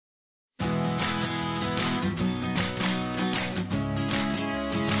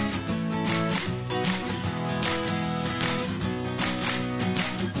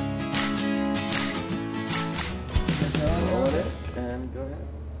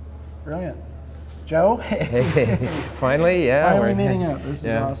Brilliant. Joe? Hey, finally, yeah. Finally meeting up. This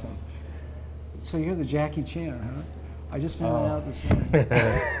is awesome. So you're the Jackie Chan, huh? I just found out this morning.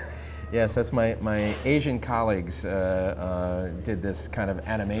 Yes, that's my Asian colleagues did this kind of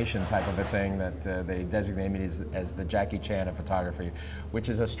animation type of a thing that they designated me as the Jackie Chan of photography, which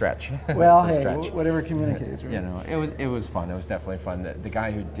is a stretch. Well, hey, whatever communicates, right? You know, it was fun. It was definitely fun. The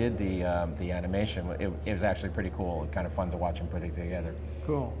guy who did the animation, it was actually pretty cool. Kind of fun to watch him put it together.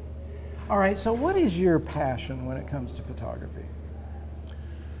 Cool. All right. So, what is your passion when it comes to photography?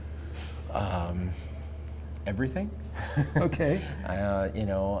 Everything. Okay. You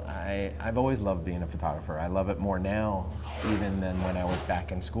know, I've always loved being a photographer. I love it more now even than when I was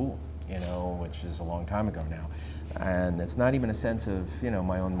back in school, you know, which is a long time ago now. And it's not even a sense of, you know,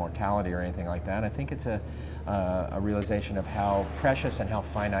 my own mortality or anything like that. I think it's a realization of how precious and how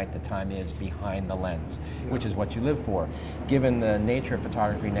finite the time is behind the lens, which is what you live for. Given the nature of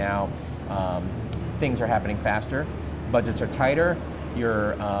photography now, things are happening faster, budgets are tighter,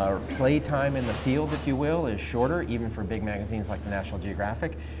 your playtime in the field, if you will, is shorter, even for big magazines like the National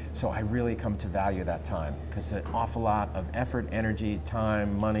Geographic. So I really come to value that time because an awful lot of effort, energy,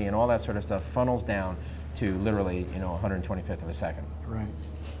 time, money, and all that sort of stuff funnels down to literally, you know, 125th of a second. Right.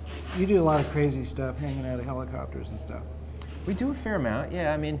 You do a lot of crazy stuff, hanging out of helicopters and stuff. We do a fair amount,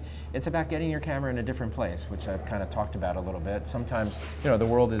 yeah. I mean, it's about getting your camera in a different place, which I've kind of talked about a little bit. Sometimes, you know, the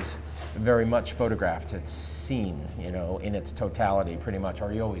world is very much photographed. It's seen, you know, in its totality pretty much,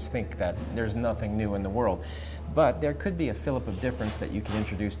 or you always think that there's nothing new in the world. But there could be a fillip of difference that you can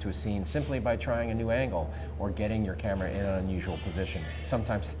introduce to a scene simply by trying a new angle or getting your camera in an unusual position.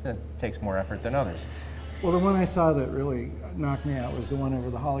 Sometimes it takes more effort than others. Well, the one I saw that really knocked me out was the one over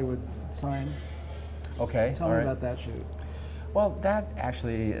the Hollywood sign. Okay, Tell me about that shoot. Well, that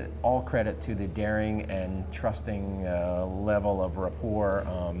actually, all credit to the daring and trusting level of rapport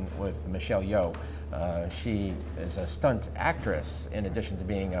with Michelle Yeoh. She is a stunt actress. In addition to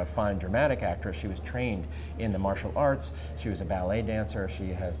being a fine dramatic actress, she was trained in the martial arts. She was a ballet dancer. She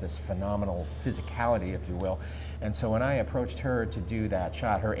has this phenomenal physicality, if you will. And so when I approached her to do that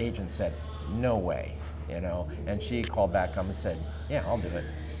shot, her agent said, "No way," you know. And she called back up and said, "Yeah, I'll do it,"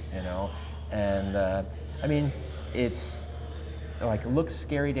 you know. And I mean, it's like looks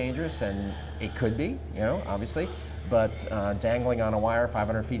scary, dangerous, and it could be, you know, obviously, but dangling on a wire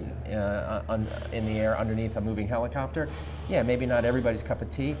 500 feet in the air underneath a moving helicopter, yeah, maybe not everybody's cup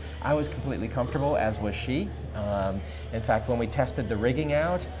of tea. I was completely comfortable, as was she. In fact, when we tested the rigging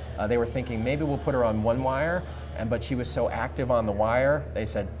out, they were thinking maybe we'll put her on one wire, but she was so active on the wire, they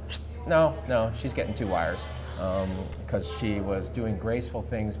said, no, she's getting 2 wires, because she was doing graceful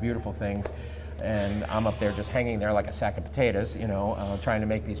things, beautiful things, and I'm up there just hanging there like a sack of potatoes, you know, trying to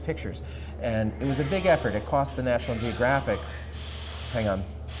make these pictures. And it was a big effort. It cost the National Geographic, hang on,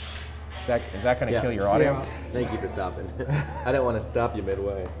 is that going to kill your audio? Yeah. Thank you for stopping. I didn't want to stop you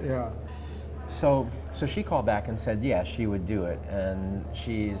midway. Yeah. So she called back and said, yeah, she would do it. And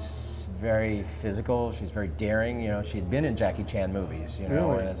she's very physical, she's very daring, you know, she'd been in Jackie Chan movies, you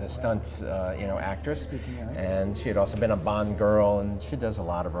know, as a stunt, you know, actress. And she had also been a Bond girl, and she does a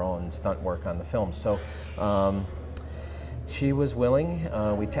lot of her own stunt work on the film. So she was willing.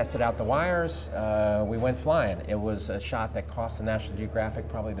 We tested out the wires. We went flying. It was a shot that cost the National Geographic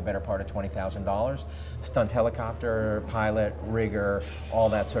probably the better part of $20,000. Stunt helicopter, pilot, rigger, all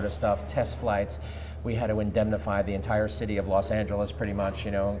that sort of stuff, test flights. We had to indemnify the entire city of Los Angeles pretty much,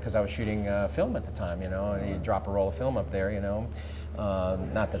 you know, because I was shooting film at the time, you know, and you drop a roll of film up there, you know.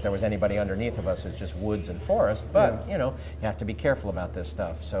 Not that there was anybody underneath of us, it's just woods and forest, but, you know, you have to be careful about this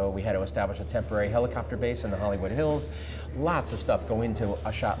stuff. So we had to establish a temporary helicopter base in the Hollywood Hills. Lots of stuff go into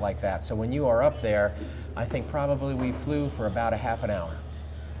a shot like that. So when you are up there, I think probably we flew for about a half an hour.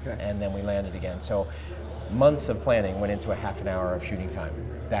 Okay. And then we landed again. So months of planning went into a half an hour of shooting time.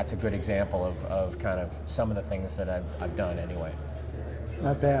 That's a good example of kind of some of the things that I've done anyway.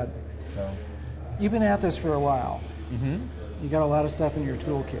 Not bad. So, you've been at this for a while. Mm-hmm. You got a lot of stuff in your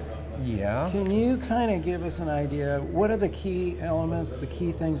toolkit. Yeah. Can you kind of give us an idea, what are the key elements, the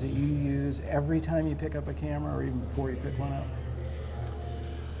key things that you use every time you pick up a camera or even before you pick one up?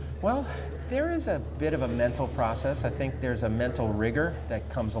 Well, there is a bit of a mental process. I think there's a mental rigor that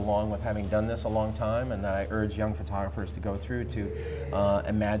comes along with having done this a long time, and that I urge young photographers to go through, to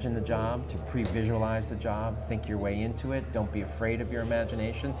imagine the job, to pre-visualize the job, think your way into it, don't be afraid of your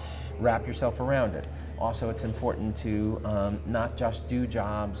imagination, wrap yourself around it. Also, it's important to not just do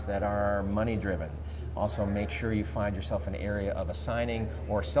jobs that are money-driven. Also, make sure you find yourself an area of assigning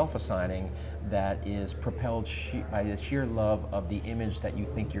or self-assigning that is propelled by the sheer love of the image that you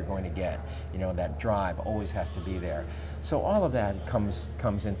think you're going to get. You know, that drive always has to be there. So all of that comes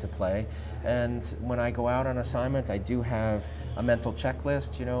into play. And when I go out on assignment, I do have a mental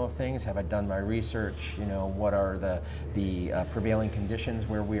checklist, you know, of things. Have I done my research? You know, what are the prevailing conditions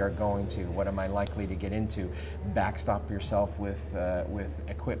where we are going to? What am I likely to get into? Backstop yourself with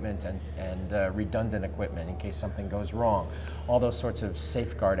equipment and redundant equipment in case something goes wrong. All those sorts of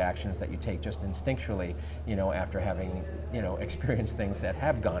safeguard actions that you take just instinctually, you know, after having, you know, experienced things that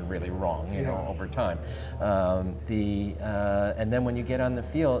have gone really wrong, you know, over time. And then when you get in the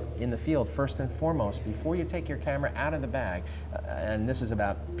field, first and foremost, before you take your camera out of the bag, and this is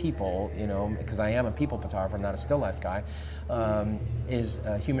about people, you know, because I am a people photographer, I'm not a still life guy, is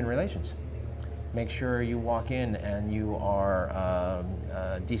human relations. Make sure you walk in and you are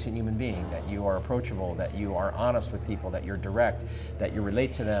a decent human being, that you are approachable, that you are honest with people, that you're direct, that you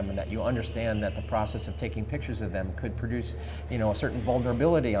relate to them, and that you understand that the process of taking pictures of them could produce, you know, a certain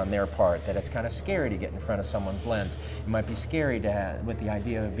vulnerability on their part, that it's kind of scary to get in front of someone's lens. It might be scary with the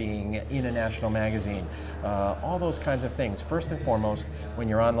idea of being in a national magazine. All those kinds of things. First and foremost, when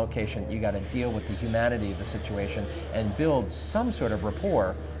you're on location, you got to deal with the humanity of the situation and build some sort of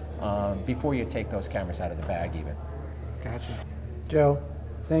rapport before you take those cameras out of the bag even. Gotcha. Joe,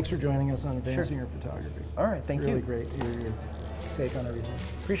 thanks for joining us on Advancing Your Photography. All right, thank you. Really great to hear your take on everything.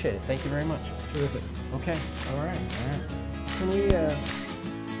 Appreciate it. Thank you very much. Terrific. Okay. All right. Can we...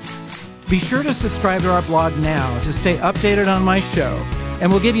 Be sure to subscribe to our blog now to stay updated on my show,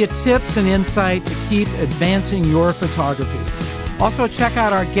 and we'll give you tips and insight to keep advancing your photography. Also, check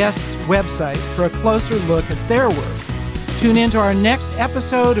out our guests' website for a closer look at their work. Tune in to our next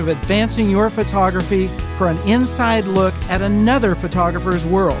episode of Advancing Your Photography for an inside look at another photographer's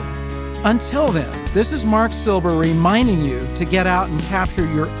world. Until then, this is Marc Silber reminding you to get out and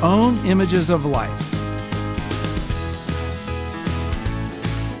capture your own images of life.